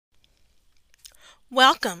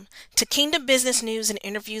Welcome to Kingdom Business News and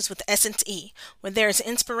Interviews with Essence E, where there is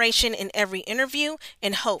inspiration in every interview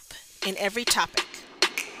and hope in every topic.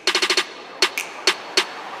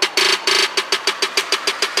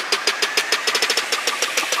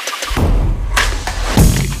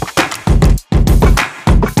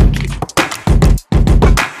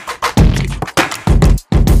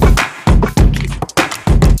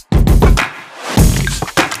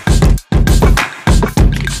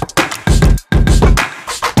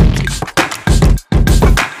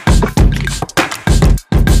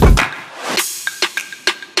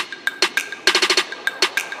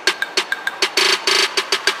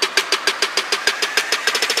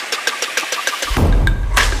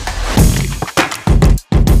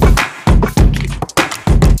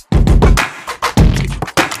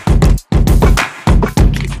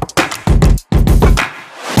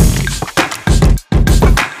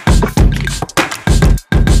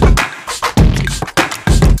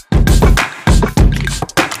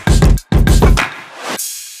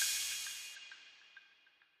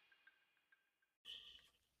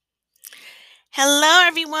 Hello,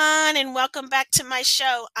 everyone, and welcome back to my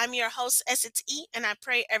show. I'm your host, Essence E, and I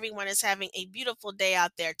pray everyone is having a beautiful day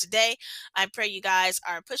out there today. I pray you guys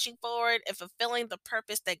are pushing forward and fulfilling the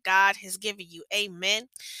purpose that God has given you. Amen.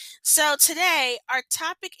 So, today, our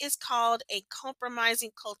topic is called a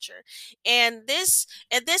compromising culture, and this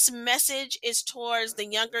message is towards the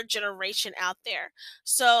younger generation out there.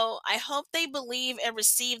 So, I hope they believe and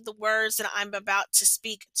receive the words that I'm about to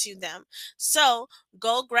speak to them. So,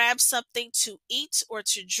 go grab something to eat or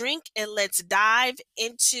to drink and let's dive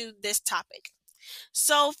into this topic.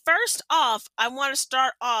 So, first off, I want to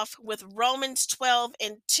start off with Romans 12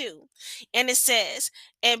 and 2. And it says,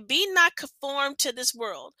 "And be not conformed to this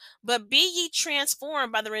world, but be ye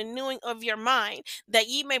transformed by the renewing of your mind, that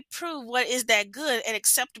ye may prove what is that good and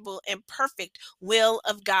acceptable and perfect will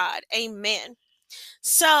of God." Amen.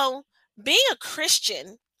 So, being a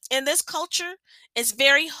Christian in this culture is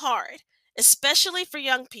very hard, especially for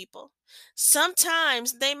young people.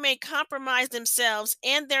 Sometimes they may compromise themselves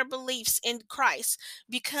and their beliefs in Christ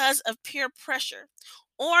because of peer pressure,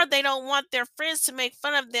 or they don't want their friends to make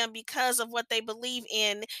fun of them because of what they believe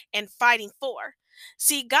in and fighting for.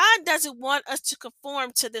 See, God doesn't want us to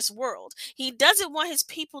conform to this world. He doesn't want his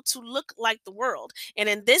people to look like the world. And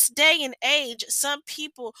in this day and age, some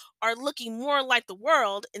people are looking more like the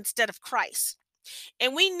world instead of Christ.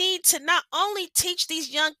 And we need to not only teach these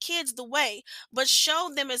young kids the way, but show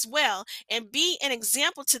them as well and be an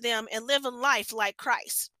example to them and live a life like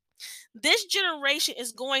Christ. This generation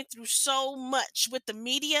is going through so much with the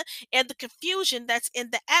media and the confusion that's in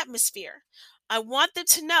the atmosphere. I want them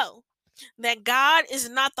to know that God is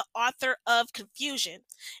not the author of confusion.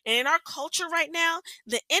 And in our culture right now,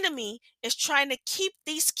 the enemy is trying to keep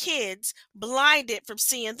these kids blinded from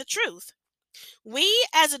seeing the truth. We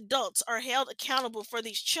as adults are held accountable for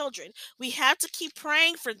these children. We have to keep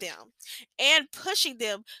praying for them and pushing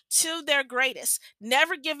them to their greatest,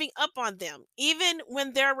 never giving up on them, even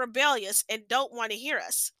when they're rebellious and don't want to hear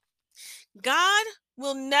us. God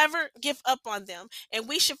will never give up on them, and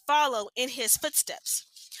we should follow in his footsteps.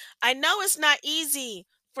 I know it's not easy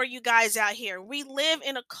for you guys out here. We live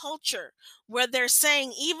in a culture where they're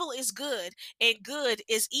saying evil is good and good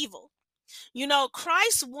is evil. You know,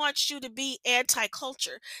 Christ wants you to be anti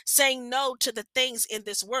culture, saying no to the things in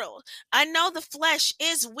this world. I know the flesh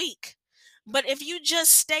is weak, but if you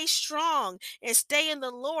just stay strong and stay in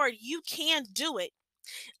the Lord, you can do it.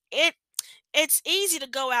 It it's easy to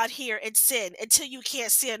go out here and sin until you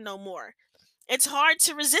can't sin no more. It's hard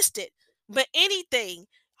to resist it, but anything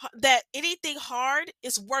hard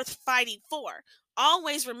is worth fighting for.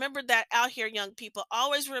 Always remember that out here, young people.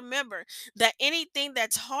 Always remember that anything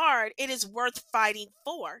that's hard, it is worth fighting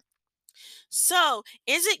for. So,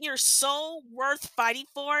 is it your soul worth fighting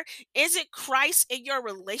for? Is it Christ and your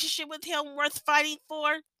relationship with Him worth fighting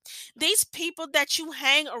for? These people that you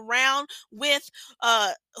hang around with,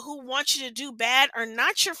 who want you to do bad, are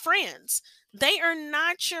not your friends. They are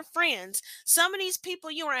not your friends. Some of these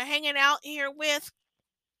people you are hanging out here with,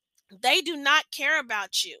 they do not care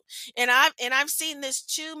about you. And I've seen this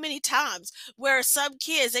too many times, where some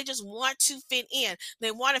kids, they just want to fit in,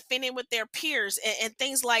 they want to fit in with their peers and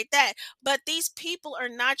things like that. But these people are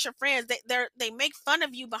not your friends. They make fun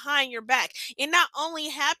of you behind your back. It not only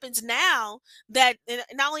happens now that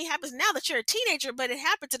you're a teenager, but it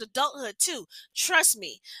happens in adulthood too. Trust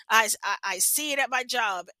me, I see it at my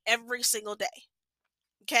job every single day.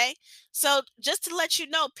 Okay. So just to let you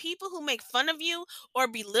know, people who make fun of you or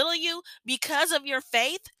belittle you because of your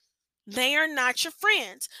faith, They are not your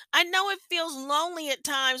friends. I know it feels lonely at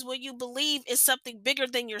times when you believe it's something bigger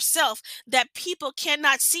than yourself that people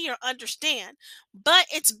cannot see or understand, but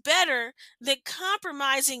it's better than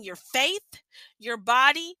compromising your faith, your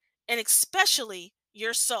body, and especially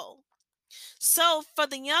your soul. So, for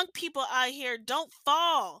the young people out here, don't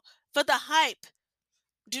fall for the hype.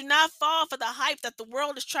 Do not fall for the hype that the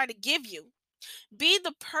world is trying to give you. Be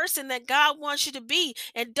the person that God wants you to be,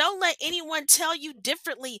 and don't let anyone tell you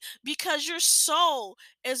differently, because your soul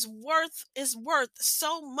is worth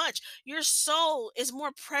so much. Your soul is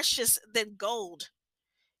more precious than gold.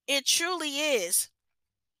 It truly is.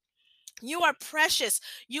 You are precious.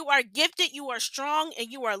 You are gifted, you are strong, and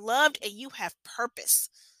you are loved, and you have purpose.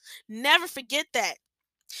 Never forget that.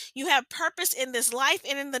 You have purpose in this life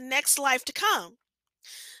and in the next life to come.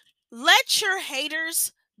 Let your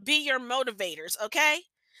haters be your motivators, okay?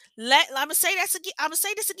 I'm gonna say this again. I'm gonna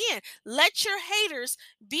say this again. Let your haters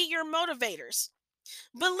be your motivators.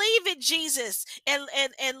 Believe in Jesus and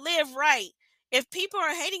live right. If people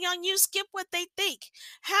are hating on you, skip what they think.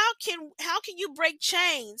 How can you break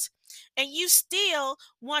chains and you still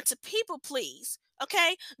want to people please?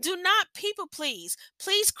 Okay? Do not people please.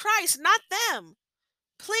 Please Christ, not them.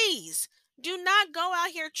 Please. Do not go out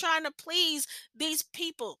here trying to please these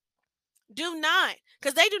people. Do not,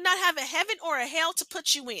 because they do not have a heaven or a hell to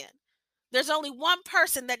put you in. There's only one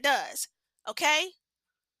person that does. Okay?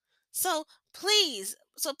 So please,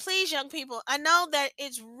 young people, I know that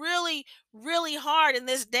it's really, really hard in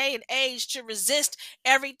this day and age to resist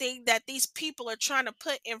everything that these people are trying to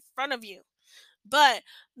put in front of you. But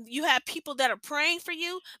you have people that are praying for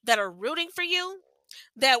you, that are rooting for you,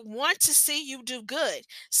 that want to see you do good.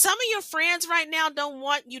 Some of your friends right now don't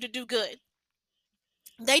want you to do good.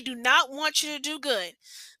 They do not want you to do good.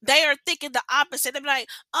 They are thinking the opposite. They're like,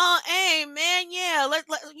 "Oh, hey, man, yeah,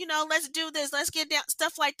 let's do this. Let's get down,"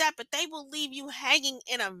 stuff like that. But they will leave you hanging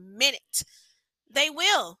in a minute. They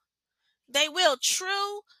will. They will.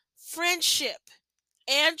 True friendship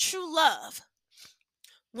and true love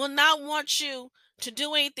will not want you to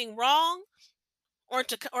do anything wrong or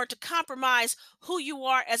to compromise who you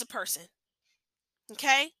are as a person.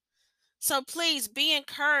 Okay? So please be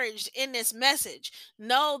encouraged in this message.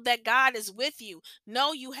 Know that God is with you.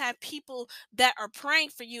 Know you have people that are praying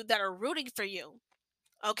for you, that are rooting for you.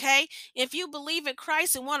 Okay? If you believe in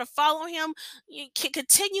Christ and want to follow him, you can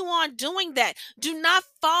continue on doing that. Do not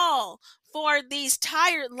fall for these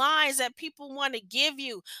tired lines that people want to give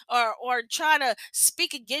you, or try to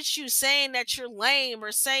speak against you, saying that you're lame,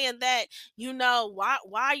 or saying that, why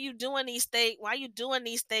are you doing these things, why are you doing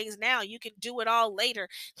these things now, you can do it all later,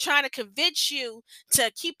 trying to convince you to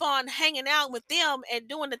keep on hanging out with them and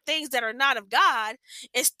doing the things that are not of God,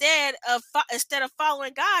 instead of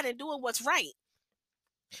following God and doing what's right.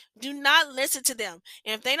 Do not listen to them.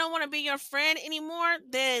 And if they don't want to be your friend anymore,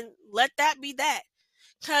 then let that be that.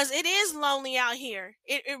 Because it is lonely out here.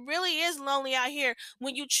 It really is lonely out here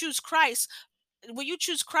when you choose Christ. When you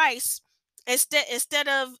choose Christ instead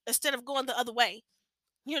of going the other way.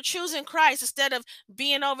 You're choosing Christ instead of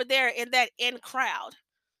being over there in that in crowd.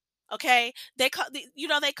 Okay? They call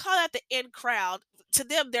that the in crowd. To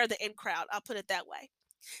them, they're the in crowd. I'll put it that way.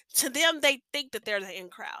 To them, they think that they're the in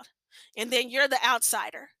crowd. And then you're the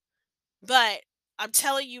outsider. But I'm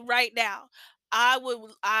telling you right now, I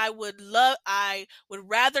would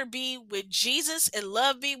rather be with Jesus and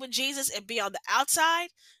love be with Jesus and be on the outside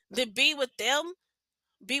than be with them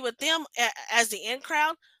as the in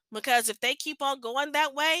crowd, because if they keep on going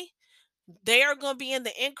that way, they are going to be in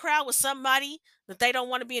the in crowd with somebody that they don't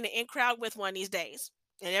want to be in the in crowd with one of these days.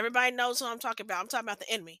 And everybody knows who I'm talking about. I'm talking about the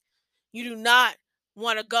enemy. You do not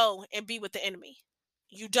want to go and be with the enemy.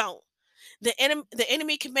 You don't. The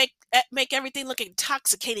enemy can make everything look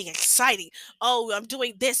intoxicating, exciting. Oh, I'm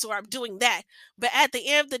doing this or I'm doing that. But at the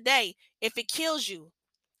end of the day, if it kills you,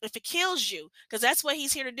 because that's what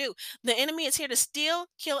he's here to do. The enemy is here to steal,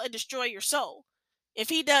 kill, and destroy your soul. If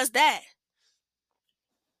he does that,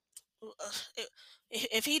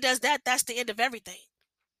 if he does that, that's the end of everything.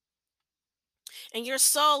 And your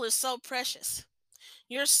soul is so precious.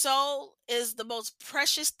 Your soul is the most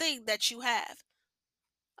precious thing that you have.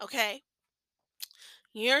 Okay?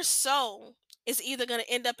 Your soul is either going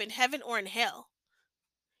to end up in heaven or in hell.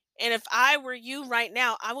 And if I were you right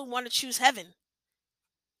now, I would want to choose heaven.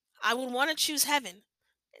 I would want to choose heaven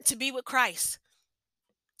to be with Christ.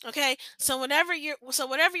 Okay? So whatever you're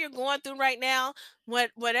going through right now,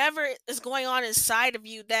 whatever is going on inside of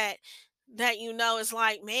you that is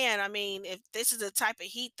like, man, I mean, if this is the type of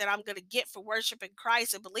heat that I'm going to get for worshiping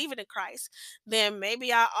Christ and believing in Christ, then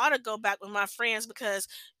maybe I ought to go back with my friends, because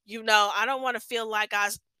I don't want to feel like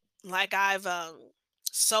I've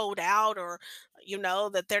sold out, or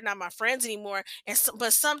that they're not my friends anymore.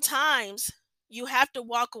 But sometimes you have to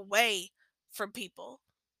walk away from people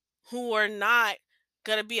who are not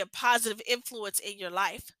going to be a positive influence in your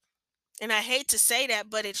life. And I hate to say that,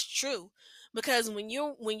 but it's true, because when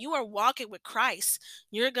you are walking with Christ,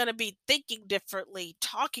 you're going to be thinking differently,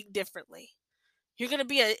 talking differently. You're going to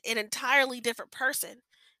be an entirely different person,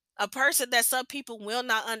 a person that some people will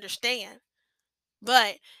not understand.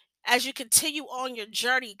 But as you continue on your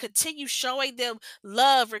journey, continue showing them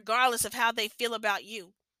love regardless of how they feel about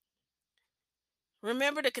you.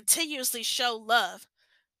 Remember to continuously show love,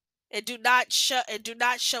 and do not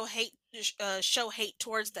show hate, show hate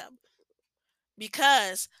towards them,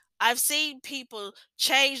 because I've seen people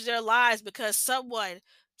change their lives because someone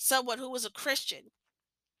who was a Christian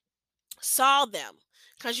saw them,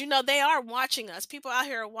 because they are watching us. People out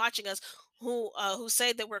here are watching us who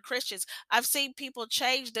say that we're Christians. I've seen people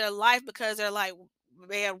change their life because they're like,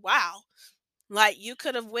 man, wow, like you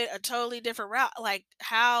could have went a totally different route. Like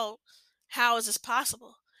how is this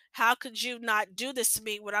possible? How could you not do this to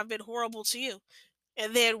me when I've been horrible to you?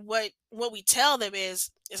 And then what we tell them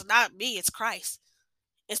is, it's not me, it's Christ.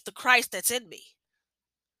 It's the Christ that's in me.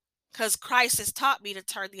 Because Christ has taught me to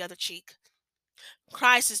turn the other cheek.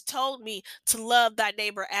 Christ has told me to love thy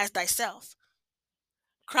neighbor as thyself.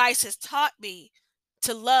 Christ has taught me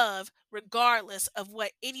to love regardless of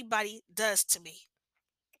what anybody does to me.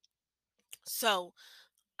 So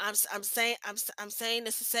I'm saying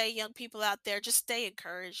this to say, young people out there, just stay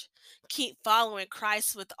encouraged. Keep following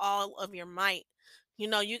Christ with all of your might.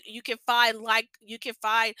 You can find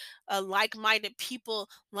like-minded people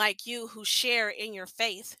like you who share in your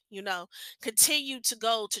faith. Continue to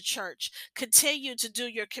go to church, continue to do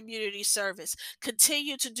your community service,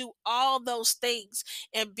 continue to do all those things,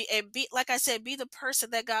 and be, like I said, be the person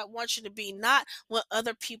that God wants you to be, not what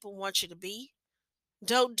other people want you to be.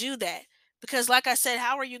 Don't do that. Because, like I said,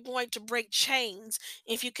 how are you going to break chains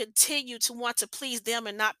if you continue to want to please them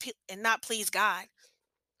and not please God?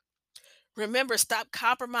 Remember, stop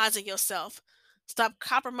compromising yourself. Stop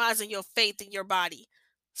compromising your faith in your body.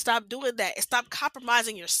 Stop doing that, and stop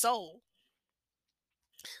compromising your soul.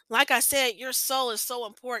 Like I said, your soul is so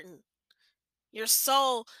important. Your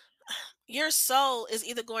soul, your soul is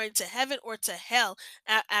either going to heaven or to hell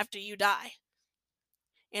after you die.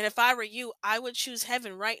 And if I were you, I would choose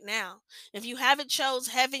heaven right now. If you haven't chose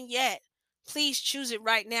heaven yet, please choose it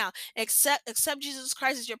right now. Accept Jesus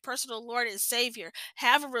Christ as your personal Lord and Savior.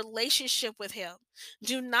 Have a relationship with him.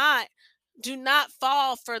 Do not do not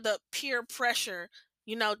fall for the peer pressure.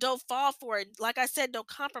 Don't fall for it. Like I said, don't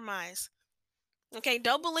compromise. Okay,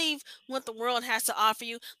 don't believe what the world has to offer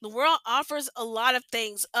you. The world offers a lot of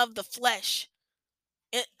things of the flesh.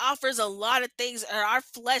 It offers a lot of things, and our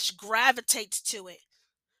flesh gravitates to it.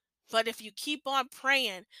 But if you keep on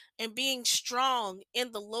praying and being strong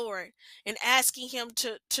in the Lord and asking him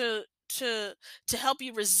to help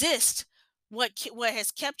you resist what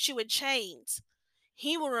has kept you in chains,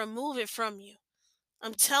 he will remove it from you.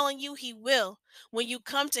 I'm telling you, he will. When you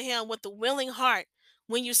come to him with a willing heart,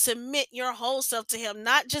 when you submit your whole self to him,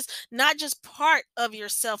 not just part of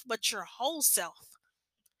yourself, but your whole self.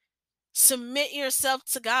 Submit yourself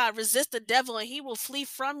to God, resist the devil, and he will flee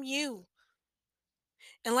from you.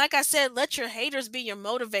 And like I said, let your haters be your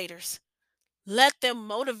motivators. Let them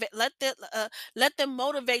motivate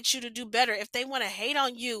you to do better. If they want to hate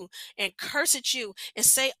on you and curse at you and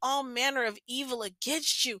say all manner of evil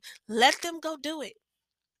against you, let them go do it.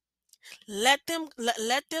 Let them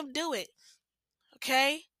do it.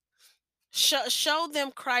 Okay? Show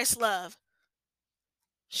them Christ's love.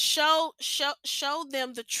 Show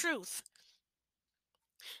them the truth.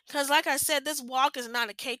 Cuz like I said, this walk is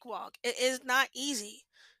not a cakewalk. It is not easy.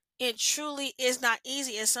 It truly is not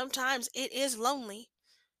easy, and sometimes it is lonely.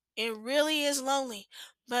 It really is lonely.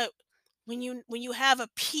 But when you have a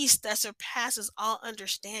peace that surpasses all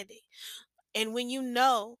understanding, and when you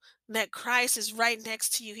know that Christ is right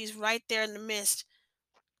next to you, he's right there in the midst.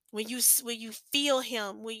 When you feel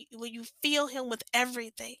him, when you feel him with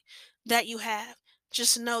everything that you have,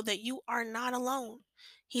 just know that you are not alone.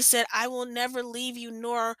 He said, "I will never leave you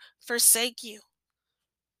nor forsake you."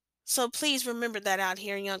 So please remember that out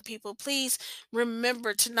here, young people. Please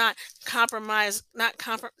remember to not compromise,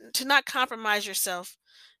 to not compromise yourself.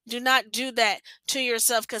 Do not do that to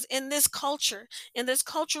yourself, because in this culture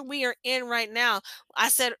we are in right now, I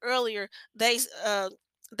said earlier, they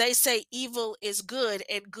say evil is good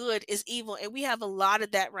and good is evil, and we have a lot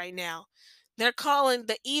of that right now. They're calling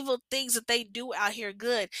the evil things that they do out here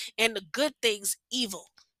good, and the good things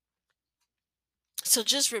evil. So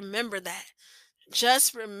just remember that.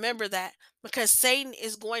 Just remember that. because Satan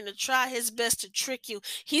is going to try his best to trick you.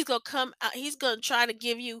 He's going to come out, he's going to try to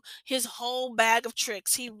give you his whole bag of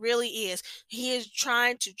tricks. He really is. He is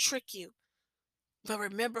trying to trick you. But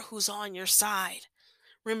remember who's on your side.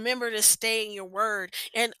 Remember to stay in your word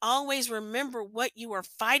and always remember what you are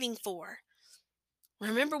fighting for.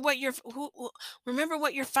 Remember what remember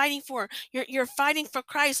what you're fighting for. You're fighting for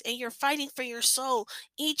Christ and you're fighting for your soul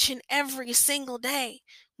each and every single day.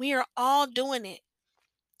 We are all doing it.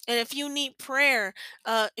 And if you need prayer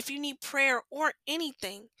or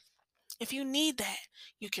anything, if you need that,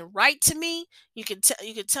 you can write to me. You can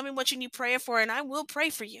tell me what you need prayer for, and I will pray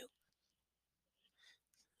for you.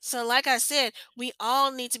 So, like I said, we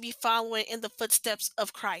all need to be following in the footsteps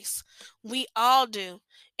of Christ. We all do.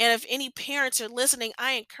 And if any parents are listening,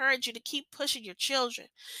 I encourage you to keep pushing your children.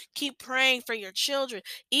 Keep praying for your children.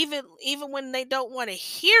 Even when they don't want to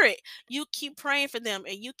hear it, you keep praying for them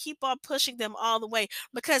and you keep on pushing them all the way.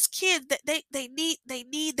 Because kids they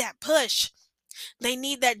need that push. They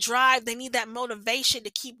need that drive. They need that motivation to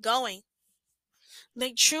keep going.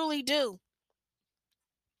 They truly do.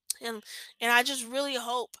 and and I just really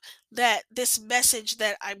hope that this message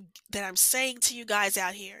that I'm saying to you guys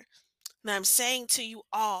out here, that I'm saying to you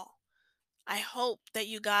all, I hope that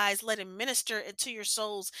you guys let it minister into your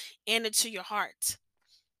souls and into your hearts.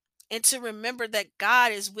 And to remember that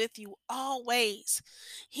God is with you always.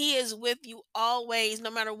 He is with you always, no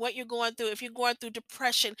matter what you're going through. If you're going through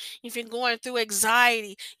depression, if you're going through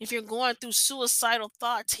anxiety, if you're going through suicidal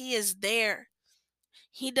thoughts, He is there.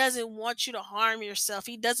 He doesn't want you to harm yourself.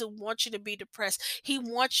 He doesn't want you to be depressed. He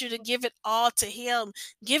wants you to give it all to Him.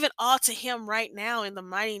 Give it all to Him right now in the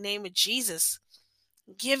mighty name of Jesus.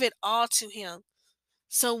 Give it all to Him.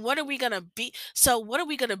 So what are we going to be? So what are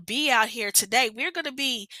we going to be out here today? We're going to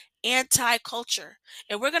be anti-culture,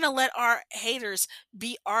 and we're going to let our haters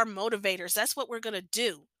be our motivators. That's what we're going to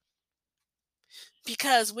do.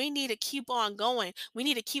 Because we need to keep on going. We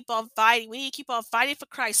need to keep on fighting. We need to keep on fighting for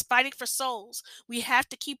Christ, fighting for souls. We have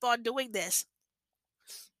to keep on doing this.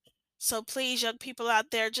 So please, young people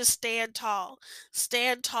out there, just stand tall,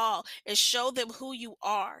 and show them who you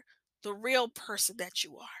are, the real person that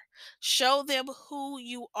you are. Show them who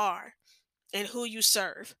you are and who you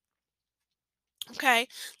serve. Okay?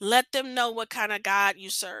 Let them know what kind of God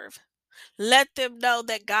you serve. Let them know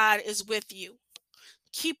that God is with you.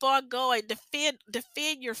 Keep on going.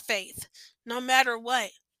 Defend your faith no matter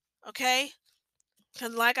what. Okay?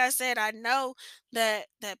 Because like I said, I know that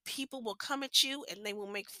people will come at you and they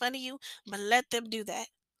will make fun of you, but let them do that.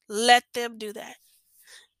 Let them do that.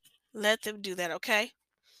 Let them do that, okay?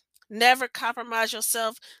 Never compromise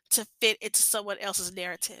yourself to fit into someone else's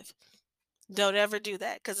narrative. Don't ever do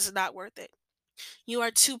that because it's not worth it. You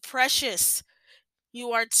are too precious.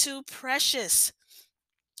 You are too precious.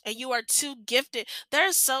 And you are too gifted. There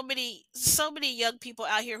are so many young people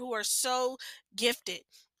out here who are so gifted.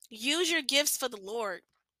 Use your gifts for the Lord.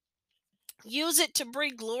 Use it to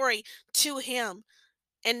bring glory to Him.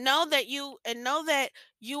 And know that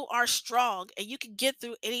you are strong and you can get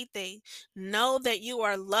through anything. Know that you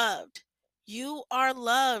are loved. You are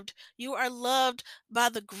loved. You are loved by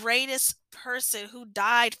the greatest person who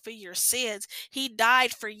died for your sins. He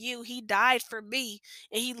died for you. He died for me.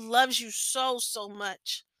 And He loves you so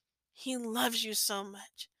much. He loves you so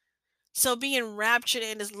much. So be enraptured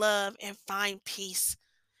in His love and find peace.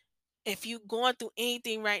 If you're going through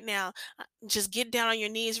anything right now, just get down on your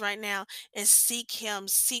knees right now and seek Him,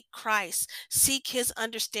 seek Christ, seek His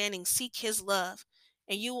understanding, seek His love,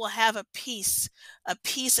 and you will have a peace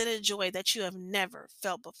and a joy that you have never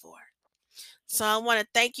felt before. So I want to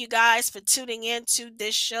thank you guys for tuning in to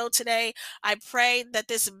this show today. I pray that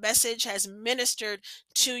this message has ministered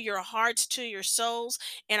to your hearts, to your souls,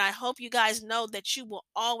 and I hope you guys know that you will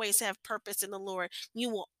always have purpose in the Lord. You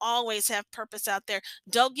will always have purpose out there.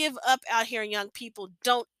 Don't give up out here, young people.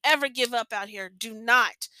 Don't ever give up out here. Do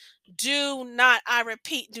not, I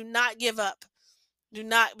repeat, do not give up. Do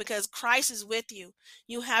not, because Christ is with you.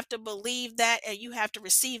 You have to believe that and you have to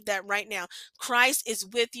receive that right now. Christ is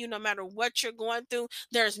with you no matter what you're going through.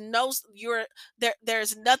 There's nothing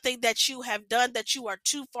that you have done that you are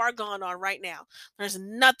too far gone on right now. There's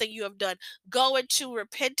nothing you have done. Go into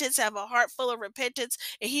repentance, have a heart full of repentance,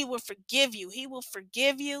 and He will forgive you. He will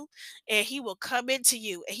forgive you and He will come into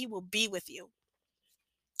you and He will be with you.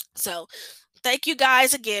 So thank you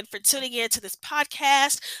guys again for tuning in to this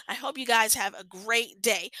podcast. I hope you guys have a great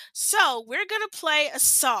day. So, we're going to play a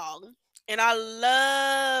song, and I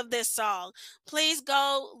love this song. Please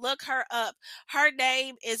go look her up. Her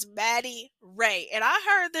name is Maddie Ray. And I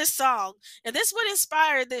heard this song, and this would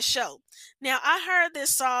inspire this show. Now, I heard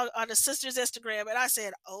this song on the sister's Instagram, and I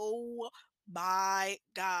said, oh My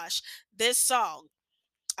gosh, this song,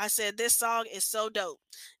 I said this song is so dope.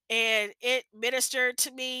 And it ministered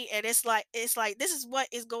to me, and it's like this is what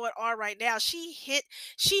is going on right now. She hit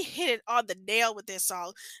it on the nail with this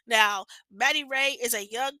song. Now, Maddie Ray is a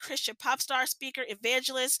young Christian pop star, speaker,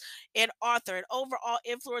 evangelist, and author, an overall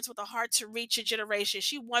influence with a heart to reach a generation.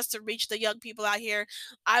 She wants to reach the young people out here.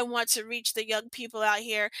 I want to reach the young people out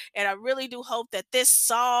here, and I really do hope that this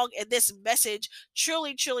song and this message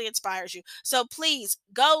truly, truly inspires you. So please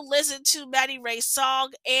go listen to Maddie Ray's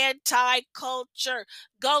song, Anti Culture.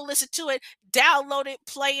 Go listen to it, download it,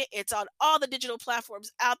 play it. It's on all the digital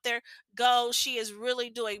platforms out there. Go. She is really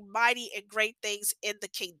doing mighty and great things in the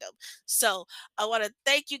kingdom. So I want to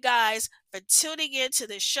thank you guys for tuning in to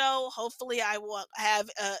the show. Hopefully I will have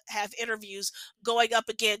interviews going up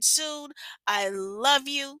again soon. I love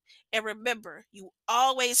you. And remember, you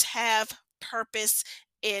always have purpose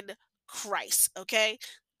in Christ. Okay.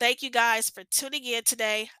 Thank you guys for tuning in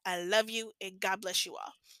today. I love you and God bless you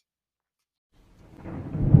all.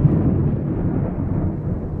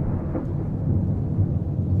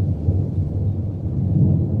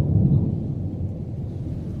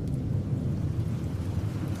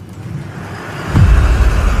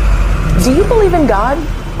 Do you believe in God?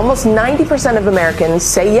 Almost 90% of Americans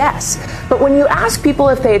say yes. But when you ask people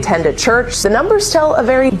if they attend a church, the numbers tell a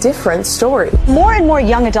very different story. More and more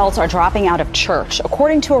young adults are dropping out of church.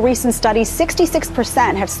 According to a recent study,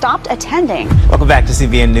 66% have stopped attending. Welcome back to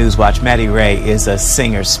CBN News Watch. Maddie Ray is a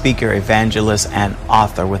singer, speaker, evangelist, and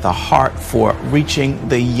author with a heart for reaching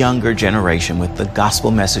the younger generation with the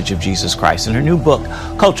gospel message of Jesus Christ. In her new book,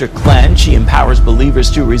 Culture Cleanse, she empowers believers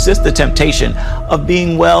to resist the temptation of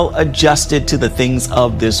being well adjusted to the things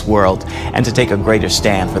of this world and to take a greater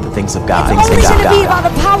stand for the things of God. It's only going to be about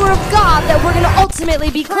the power of God that we're going to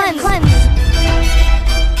ultimately be cleansed.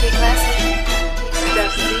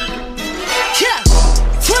 Yeah,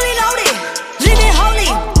 fully loaded, living holy,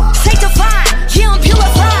 sanctified, yeah, I'm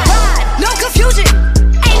purified. No confusion,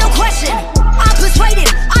 ain't no question. I'm persuaded,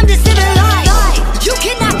 I'm just living life. You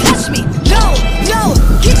cannot touch me, no,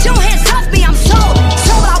 get your hands off me, I'm so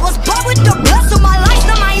I was born with the blood, so my life's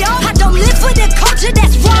not my own. I don't live for the culture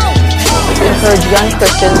that's wrong. Encourage young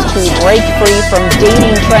Christians to break free from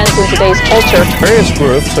dating trends in today's culture. Various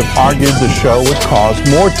groups have argued the show would cause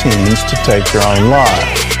more teens to take their own lives.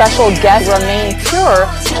 Special guests remain pure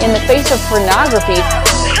in the face of pornography.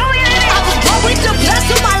 I was born with the blood,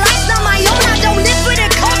 so my life's not my own. I don't live for the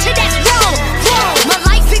culture that's wrong. My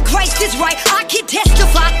life in Christ is right. I can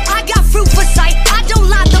testify. I got fruit for sight. I don't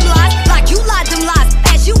lie them lies like you lied them lies.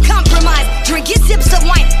 As you compromise, drinking sips of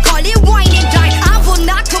wine, call it wine and dine. I will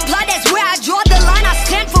not comply. That's where I draw the line. I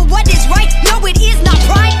stand for what is right. No, it is not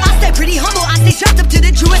pride. I stay pretty humble. I stay strapped up to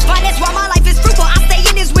the truest fight. That's why my life is fruitful. I stay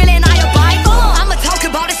in His will and I abide. I'ma talk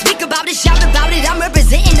about it, speak about it, shout about it. I'm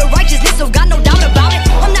representing the righteousness of God, no doubt about it.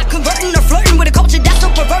 I'm not converting or flirting with a culture that's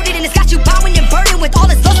so perverted, and it's got you bowing and burning with all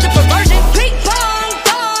this lust and perversion. Big bong,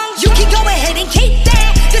 bong, you can go ahead and keep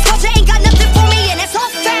that. This culture ain't got nothing for me, and it's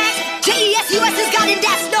all facts. JESUS is God, and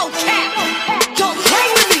that's no cap. Don't play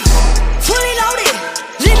with me. Fully loaded,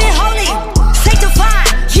 living holy, sanctified,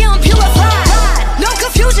 yeah, I'm purified. No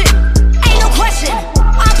confusion, ain't no question.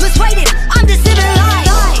 I'm persuaded, I'm just living life.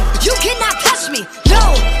 You cannot touch me,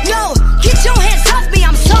 no, get your hands off me,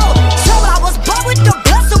 I'm so I was born with the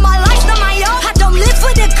blood, so my life's not my own. I don't live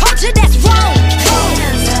for the culture that's wrong.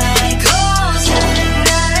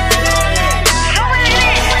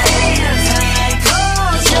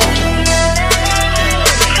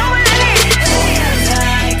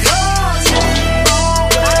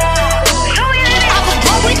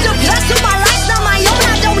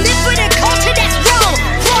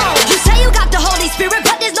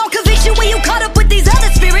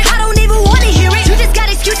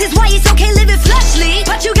 Excuses why it's okay living fleshly,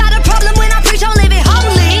 but you got a problem when I preach on living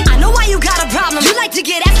holy. I know why you got a problem. You like to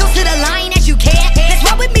get ass close to the line as you can. That's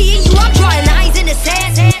why with me and you I'm drawing lines in the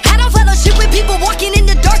sand. I don't fellowship with people walking in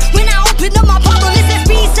the dark. When I open up my Bible, it says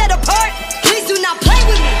being set apart. Please do not play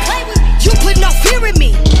with me. You put no fear in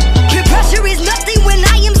me. Peer pressure is nothing when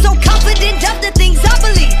I am so confident of the things I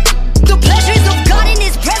believe. The pleasures of God in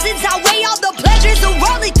His presence outweigh all the pleasures of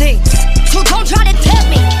worldly things. So don't try to tell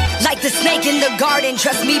me. Like the snake in the garden,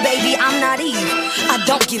 trust me, baby, I'm not Eve. I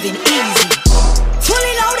don't give in easy.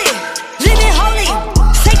 Fully loaded, living holy,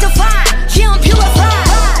 sanctified, yeah, I'm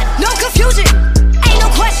purified. No confusion, ain't no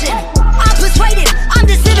question. I'm persuaded, I'm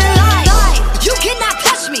just living life. You cannot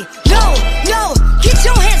touch me, no, get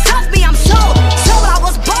your hands off me, I'm so I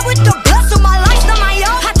was born with the blood, so my life's not my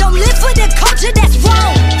own. I don't live for the culture that's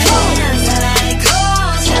wrong.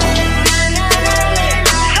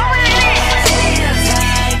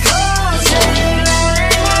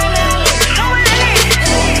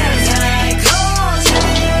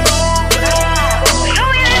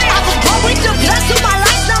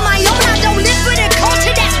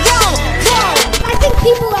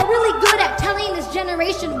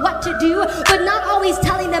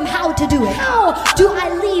 to do it? How do I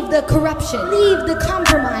leave the corruption, leave the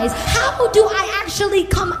compromise? How do I actually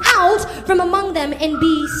come out from among them and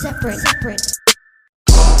be separate?